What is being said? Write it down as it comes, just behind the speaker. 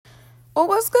Well,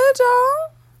 what's good,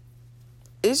 y'all?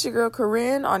 It's your girl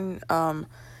Corinne on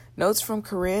Notes from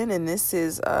Corinne, and this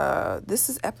is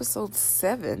episode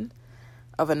 7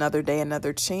 of Another Day,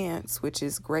 Another Chance, which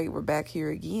is great. We're back here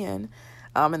again.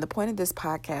 And the point of this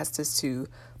podcast is to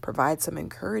provide some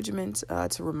encouragement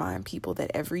to remind people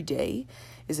that every day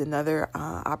is another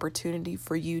opportunity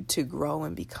for you to grow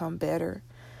and become better.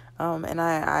 And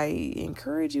I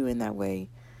encourage you in that way.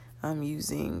 I'm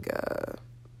using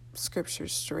scripture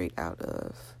straight out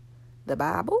of the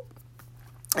Bible.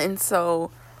 And so,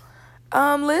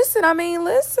 listen,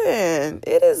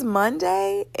 it is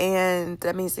Monday, and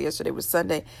that means that yesterday was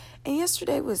Sunday, and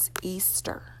yesterday was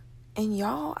Easter. And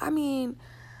y'all, I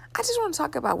just want to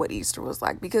talk about what Easter was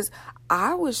like, because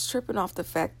I was tripping off the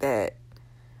fact that,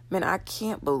 man, I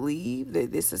can't believe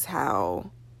that this is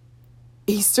how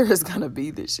Easter is going to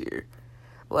be this year.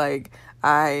 Like,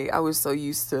 I was so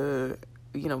used to,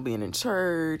 being in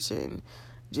church and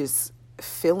just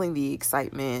feeling the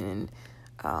excitement, and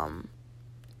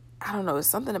I don't know, it's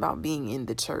something about being in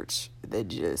the church that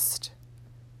just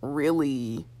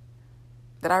really,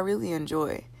 that I really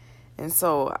enjoy. And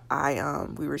so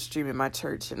we were streaming my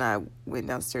church, and I went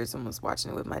downstairs and was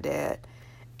watching it with my dad.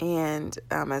 And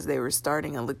as they were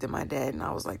starting, I looked at my dad and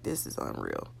I was like, this is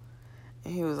unreal.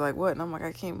 And he was like, what? And I'm like,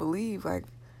 I can't believe, like,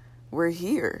 we're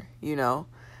here,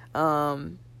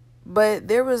 But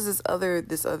there was this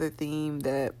other theme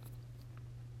that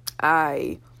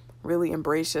I really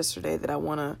embraced yesterday that I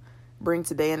want to bring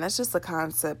today, and that's just the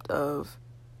concept of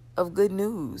good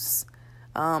news,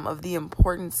 of the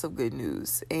importance of good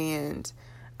news. And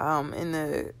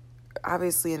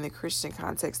obviously in the Christian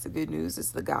context, the good news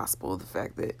is the gospel, the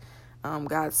fact that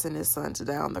God sent his son to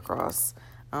die on the cross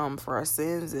for our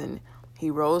sins, and he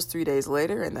rose 3 days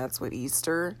later, and that's what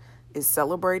Easter is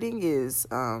celebrating, is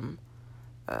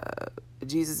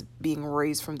Jesus being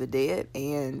raised from the dead.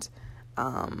 And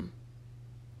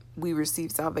we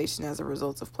receive salvation as a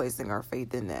result of placing our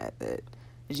faith in that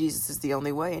Jesus is the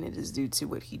only way, and it is due to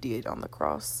what he did on the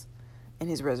cross and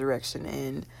his resurrection.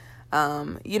 And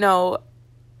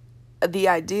the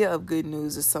idea of good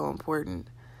news is so important.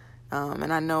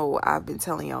 And I know I've been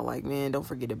telling y'all, like, man, don't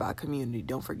forget about community.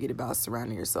 Don't forget about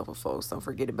surrounding yourself with folks. Don't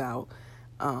forget about,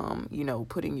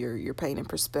 putting your pain in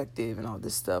perspective and all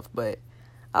this stuff. But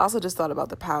I also just thought about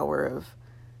the power of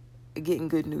getting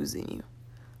good news in you.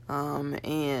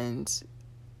 And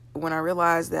when I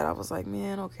realized that, I was like,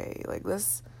 man, okay, like,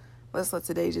 let's let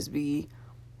today just be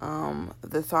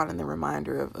the thought and the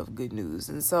reminder of good news.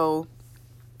 And so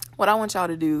what I want y'all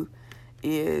to do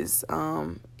is,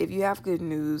 if you have good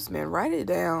news, man, write it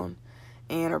down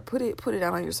or put it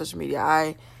out on your social media.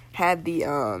 I had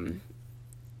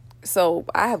so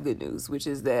I have good news, which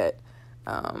is that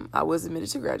I was admitted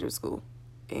to graduate school.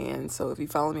 And so if you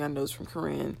follow me on Notes from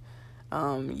Corinne,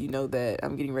 you know that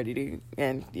I'm getting ready to,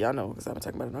 and y'all know because I've been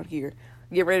talking about it on here,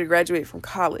 get ready to graduate from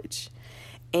college.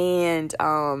 And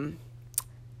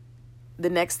the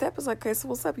next step is like, okay, so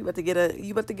what's up? You about to get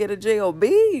a job?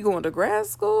 You going to grad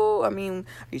school? Are you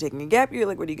taking a gap year?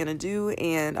 Like, what are you gonna do?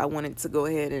 And I wanted to go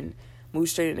ahead and move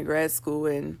straight into grad school,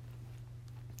 and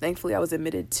thankfully I was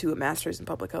admitted to a master's in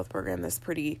public health program. It's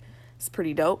pretty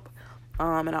dope.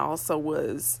 And I also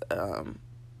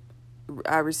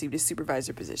I received a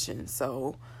supervisor position.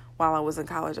 So while I was in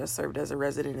college, I served as a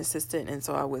resident assistant, and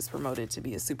so I was promoted to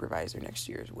be a supervisor next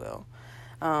year as well.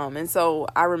 And so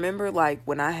I remember, like,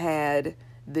 when I had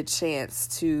the chance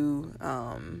to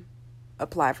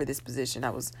apply for this position, I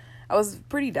was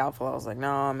pretty doubtful. I was like,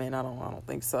 no, man, I don't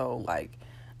think so. Like,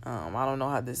 I don't know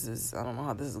how this is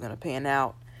gonna pan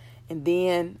out. And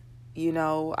then,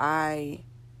 I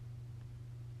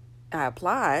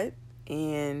applied,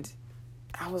 and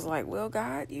I was like, well,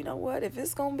 God, you know what? If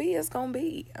it's gonna be, it's gonna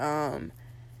be. And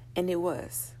it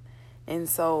was. And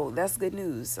so that's good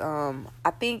news.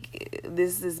 I think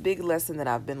this big lesson that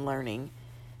I've been learning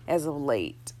as of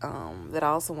late, that I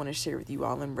also want to share with you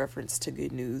all in reference to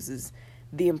good news, is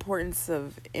the importance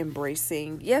of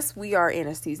embracing. Yes, we are in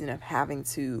a season of having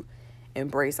to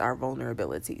embrace our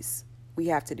vulnerabilities. We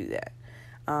have to do that.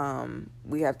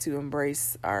 We have to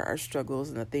embrace our struggles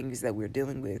and the things that we're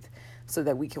dealing with, so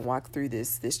that we can walk through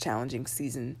this challenging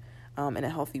season in a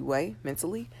healthy way,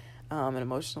 mentally and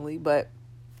emotionally. But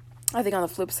I think on the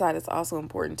flip side, it's also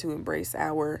important to embrace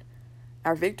our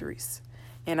victories.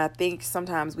 And I think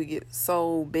sometimes we get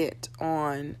so bent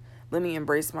on, let me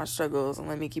embrace my struggles and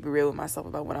let me keep it real with myself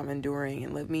about what I'm enduring,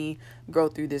 and let me go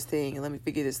through this thing and let me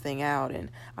figure this thing out,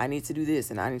 and I need to do this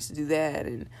and I need to do that,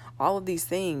 and all of these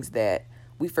things, that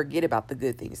we forget about the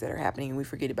good things that are happening, and we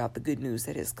forget about the good news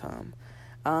that has come.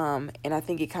 And I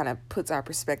think it kind of puts our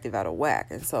perspective out of whack.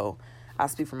 And so I'll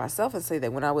speak for myself and say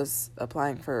that when I was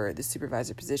applying for the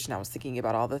supervisor position, I was thinking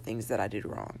about all the things that I did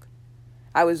wrong.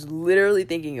 I was literally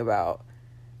thinking about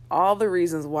all the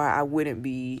reasons why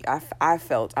I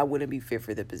felt I wouldn't be fit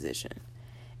for the position.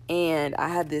 And I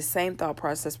had this same thought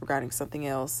process regarding something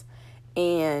else.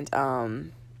 And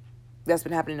that's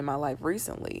been happening in my life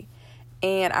recently.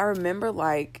 And I remember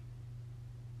like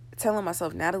telling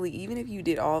myself, Natalie, even if you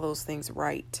did all those things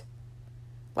right,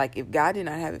 like if God did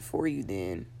not have it for you,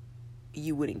 then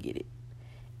you wouldn't get it.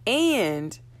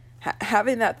 And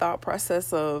having that thought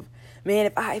process of, man,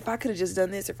 if I could have just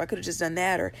done this, or if I could have just done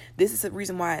that, or this is the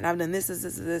reason why, and I've done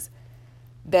this,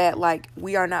 that like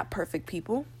we are not perfect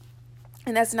people.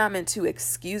 And that's not meant to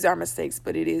excuse our mistakes,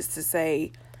 but it is to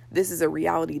say this is a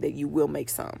reality that you will make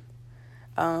some.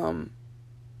 And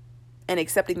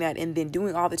accepting that and then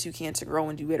doing all that you can to grow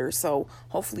and do better. So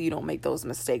hopefully you don't make those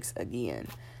mistakes again.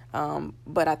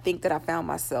 But I think that I found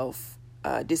myself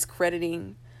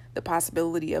discrediting the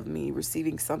possibility of me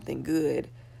receiving something good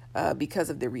because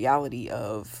of the reality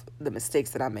of the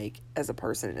mistakes that I make as a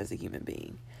person and as a human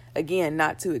being. Again,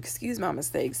 not to excuse my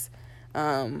mistakes,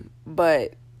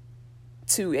 but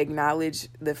to acknowledge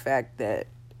the fact that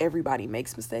everybody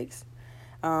makes mistakes.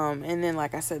 And then,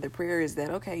 like I said, the prayer is that,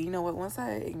 okay, you know what, once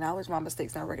I acknowledge my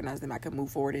mistakes and I recognize them, I can move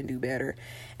forward and do better.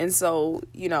 And so,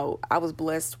 I was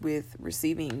blessed with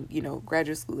receiving,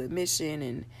 graduate school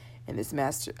admission and this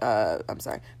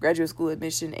graduate school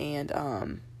admission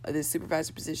and this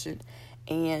supervisor position.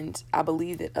 And I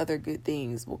believe that other good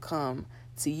things will come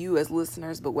to you as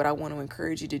listeners. But what I want to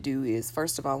encourage you to do is,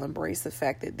 first of all, embrace the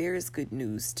fact that there is good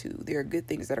news too. There are good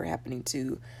things that are happening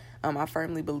too. I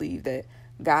firmly believe that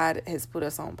God has put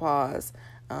us on pause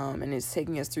and is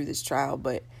taking us through this trial,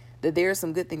 but that there are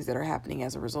some good things that are happening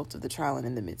as a result of the trial and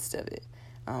in the midst of it.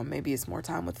 Maybe it's more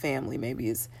time with family. Maybe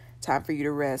it's time for you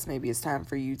to rest. Maybe it's time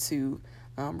for you to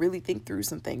really think through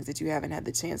some things that you haven't had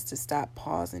the chance to stop,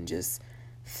 pause, and just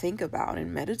think about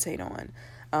and meditate on.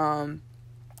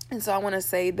 And so I want to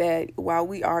say that while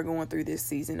we are going through this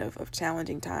season of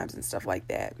challenging times and stuff like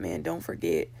that, man, don't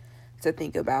forget to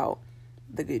think about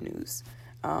the good news.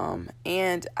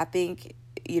 And I think,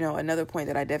 another point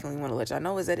that I definitely want to let y'all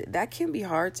know is that can be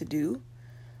hard to do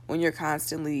when you're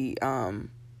constantly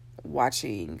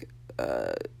watching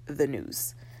the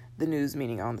news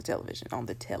meaning on the television, on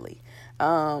the telly.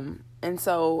 And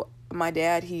so my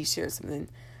dad, he shared something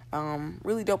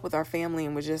really dope with our family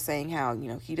and was just saying how,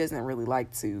 he doesn't really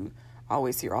like to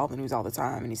always hear all the news all the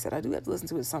time. And he said, I do have to listen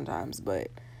to it sometimes, but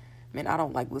man, I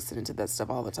don't like listening to that stuff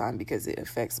all the time because it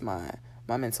affects my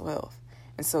mental health.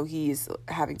 And so he is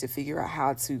having to figure out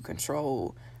how to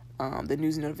control the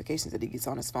news notifications that he gets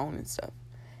on his phone and stuff.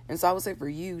 And so I would say for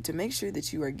you to make sure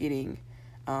that you are getting,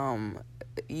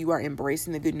 you are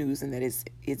embracing the good news and that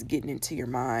it's getting into your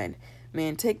mind.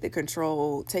 Man, take the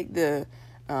control, take the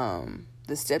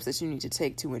steps that you need to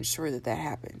take to ensure that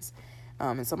happens.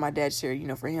 And so my dad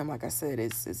shared, for him, like I said,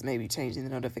 it's maybe changing the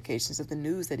notifications of the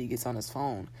news that he gets on his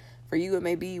phone. For you, it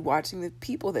may be watching the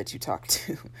people that you talk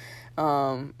to,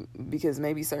 because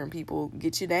maybe certain people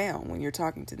get you down when you're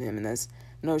talking to them, and that's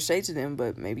no shade to them,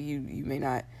 but maybe you may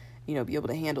not, be able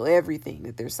to handle everything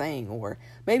that they're saying, or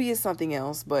maybe it's something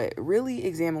else, but really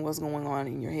examine what's going on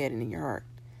in your head and in your heart.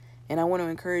 And I want to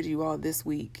encourage you all this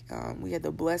week. We had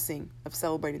the blessing of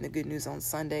celebrating the good news on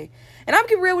Sunday. And I'm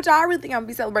getting real with y'all. I really think I'm going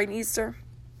to be celebrating Easter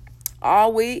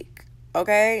all week.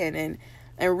 Okay? And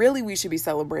really we should be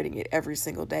celebrating it every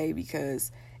single day,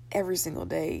 because every single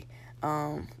day,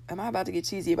 am I about to get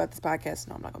cheesy about this podcast?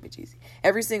 No, I'm not going to be cheesy.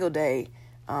 Every single day,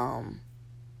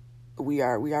 we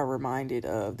are reminded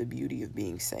of the beauty of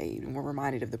being saved. And we're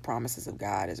reminded of the promises of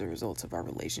God as a result of our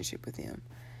relationship with him.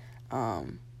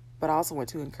 But I also want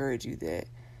to encourage you that,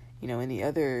 in the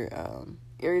other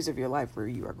areas of your life where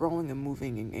you are growing and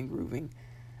moving and grooving,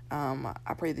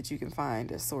 I pray that you can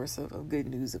find a source of good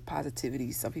news, of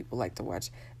positivity. Some people like to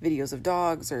watch videos of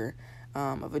dogs or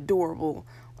of adorable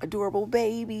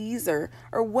babies or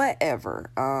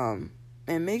whatever.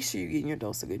 And make sure you're getting your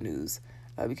dose of good news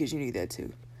because you need that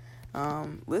too.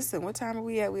 Listen, what time are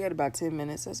we at? We had about 10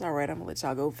 minutes. That's all right. I'm gonna let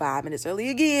y'all go 5 minutes early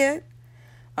again.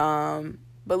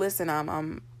 But listen,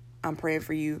 I'm praying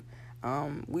for you.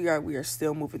 We are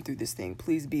still moving through this thing.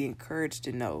 Please be encouraged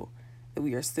to know that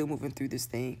we are still moving through this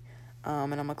thing.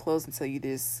 And I'm gonna close and tell you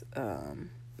this.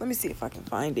 Let me see if I can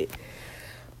find it.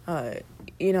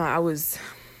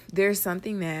 There's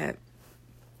something that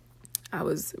I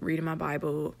was reading my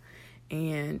Bible,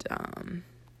 and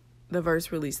the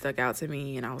verse really stuck out to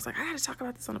me, and I was like, I gotta talk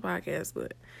about this on the podcast,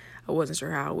 but I wasn't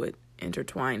sure how I would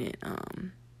intertwine it.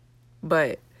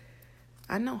 But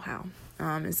I know how.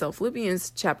 And so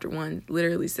Philippians chapter 1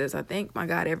 literally says, I thank my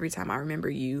God every time I remember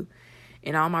you.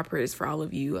 In all my prayers for all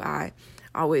of you, I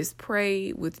always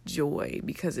pray with joy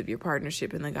because of your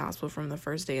partnership in the gospel from the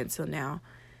first day until now,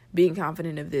 being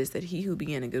confident of this, that he who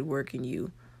began a good work in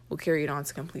you will carry it on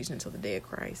to completion until the day of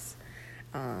Christ.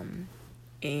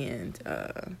 This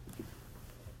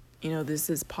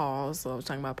is Paul. So I was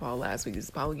talking about Paul last week. This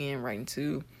is Paul again writing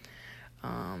to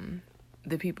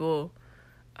the people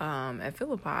at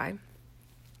Philippi.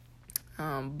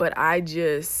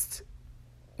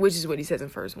 Which is what he says in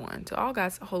verse 1, to all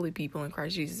God's holy people in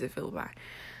Christ Jesus at Philippi.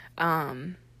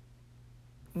 But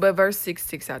verse 6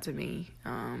 sticks out to me.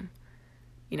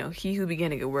 He who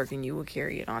began a good work in you will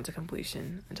carry it on to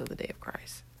completion until the day of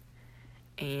Christ.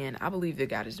 And I believe that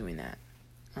God is doing that.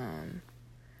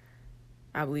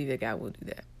 I believe that God will do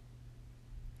that.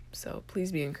 So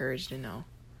please be encouraged to know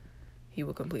he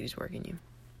will complete his work in you.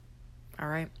 All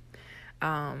right.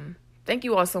 Thank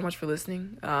you all so much for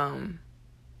listening.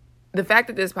 The fact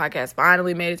that this podcast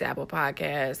finally made it to Apple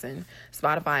Podcasts and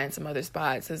Spotify and some other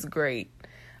spots is great.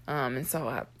 And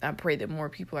so I pray that more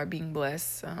people are being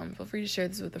blessed. Feel free to share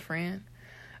this with a friend.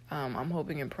 I'm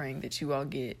hoping and praying that you all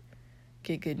get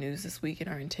good news this week and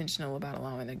are intentional about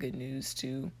allowing that good news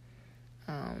to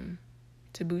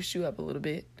boost you up a little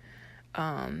bit.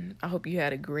 I hope you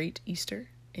had a great Easter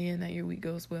and that your week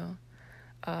goes well.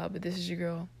 But this is your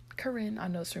girl, Corinne,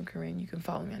 on Notes from Corinne. You can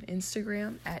follow me on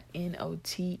Instagram at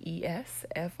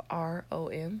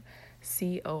NOTESFROMCORRIN.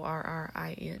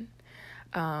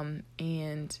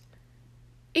 And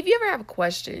if you ever have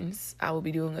questions, I will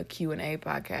be doing a Q&A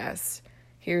podcast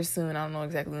here soon. I don't know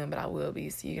exactly when, but I will be.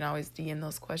 So you can always DM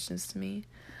those questions to me.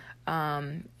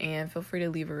 And feel free to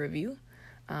leave a review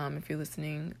if you're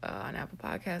listening on Apple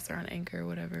Podcasts or on Anchor or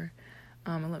whatever.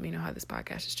 And let me know how this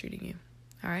podcast is treating you.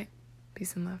 All right?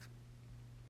 Peace and love.